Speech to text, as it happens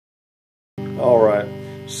Alright,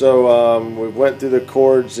 so we went through the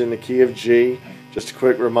chords in the key of G. Just a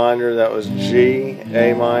quick reminder, that was G,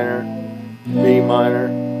 A minor, B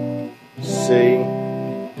minor, C,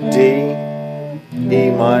 D,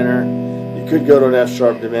 E minor. You could go to an F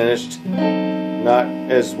sharp diminished, not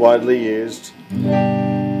as widely used.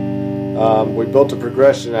 We built a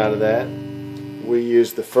progression out of that. We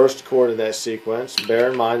used the first chord in that sequence.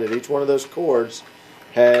 Bear in mind that each one of those chords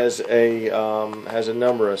has a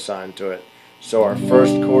number assigned to it. So our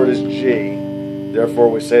first chord is G,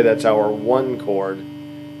 therefore we say that's our 1 chord.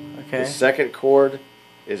 Okay. The second chord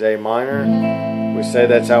is A minor, we say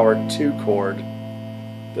that's our 2 chord.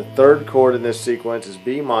 The third chord in this sequence is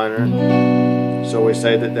B minor, so we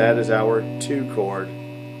say that that is our 2 chord.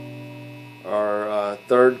 Our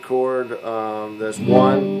third chord, there's 3,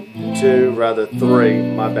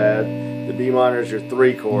 my bad. The B minor is your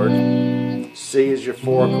 3 chord, C is your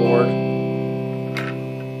 4 chord,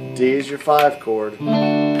 D is your 5 chord,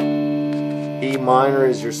 E minor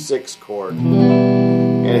is your 6 chord,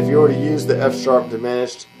 and if you were to use the F sharp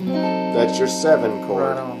diminished, that's your 7 chord.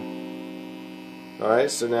 Right on.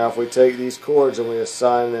 Alright, so now if we take these chords and we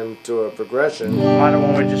assign them to a progression, Mine the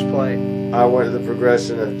one we just played. I went to the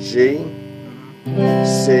progression of G,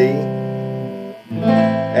 C,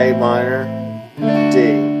 A minor,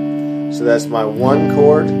 D. So that's my 1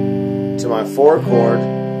 chord to my 4 chord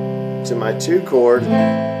to my 2 chord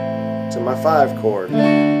to my 5 chord.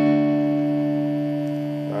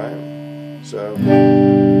 Alright, so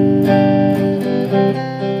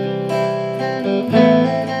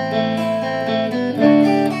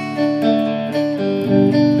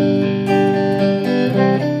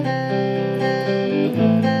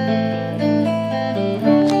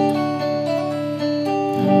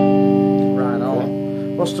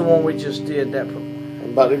what's the one we just did? That I'm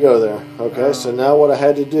about to go there. Okay, so now what I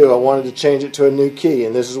had to do, I wanted to change it to a new key,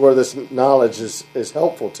 and this is where this knowledge is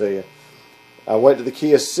helpful to you. I went to the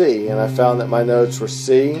key of C, and I found that my notes were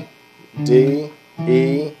C, D,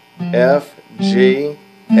 E, F, G,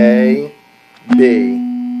 A, B.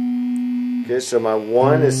 Okay, so my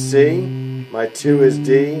 1 is C, my 2 is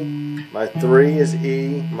D, my 3 is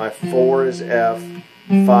E, my 4 is F,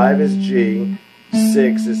 5 is G,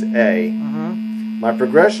 6 is A. My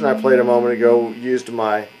progression I played a moment ago used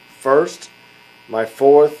my 1st, my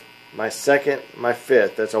 4th, my 2nd, my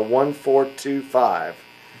 5th. That's a 1, 4, 2, 5.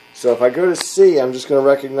 So if I go to C, I'm just going to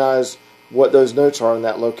recognize what those notes are in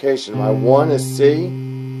that location. My 1 is C,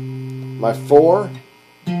 my 4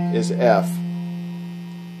 is F,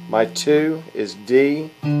 my 2 is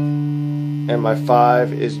D, and my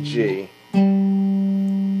 5 is G.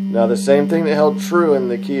 Now the same thing that held true in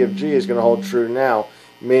the key of G is going to hold true now,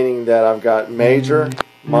 meaning that I've got major,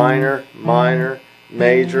 minor, minor,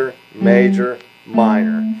 major, major,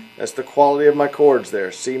 minor. That's the quality of my chords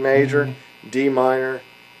there. C major, D minor,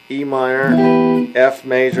 E minor, F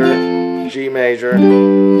major, G major,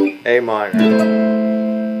 A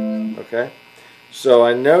minor. Okay? So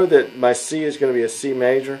I know that my C is going to be a C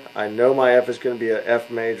major. I know my F is going to be a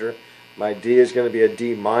F major. My D is going to be a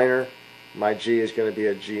D minor. My G is going to be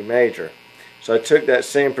a G major. So I took that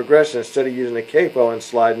same progression, instead of using a capo and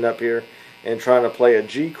sliding up here and trying to play a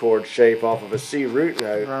G chord shape off of a C root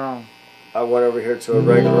note, I went over here to a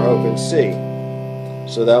regular open C.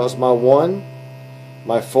 So that was my 1,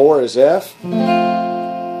 my 4 is F,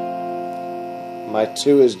 my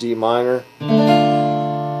 2 is D minor,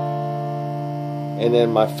 and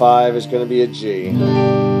then my 5 is going to be a G.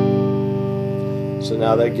 So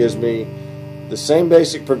now that gives me the same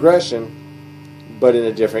basic progression, but in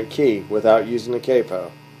a different key, without using the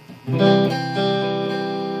capo.